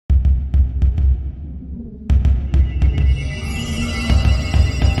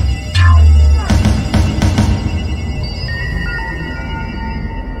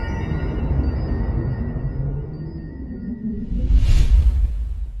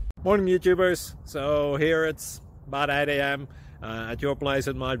Morning YouTubers. So here it's about 8 a.m. At your place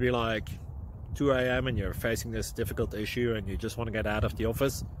it might be like 2 a.m. and you're facing this difficult issue and you just want to get out of the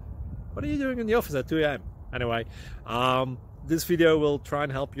office. What are you doing in the office at 2 a.m.? Anyway, this video will try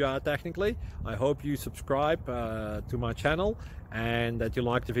and help you out technically. I hope you subscribe to my channel and that you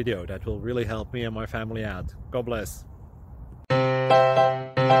like the video. That will really help me and my family out. God bless.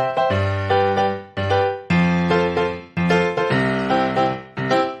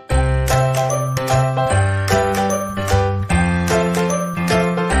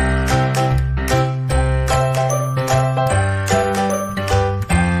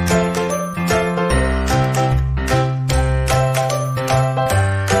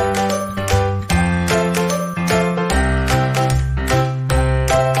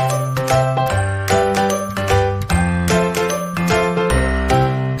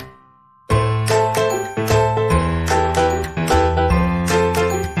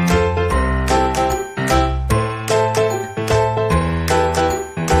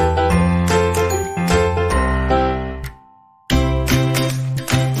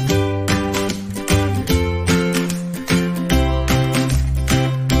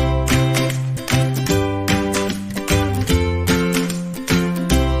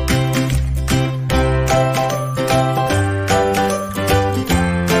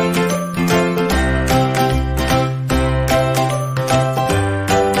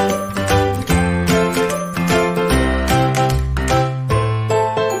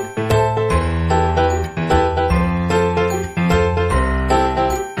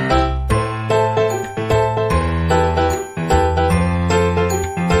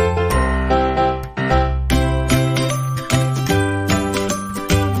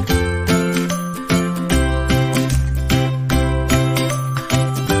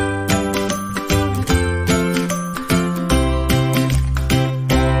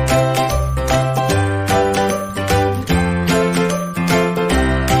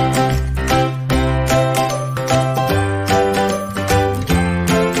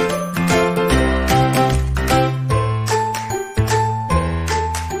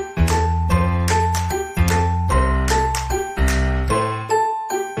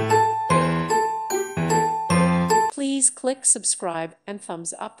 Please click subscribe and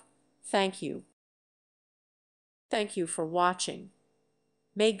thumbs up. Thank you. Thank you for watching.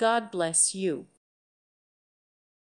 May God bless you.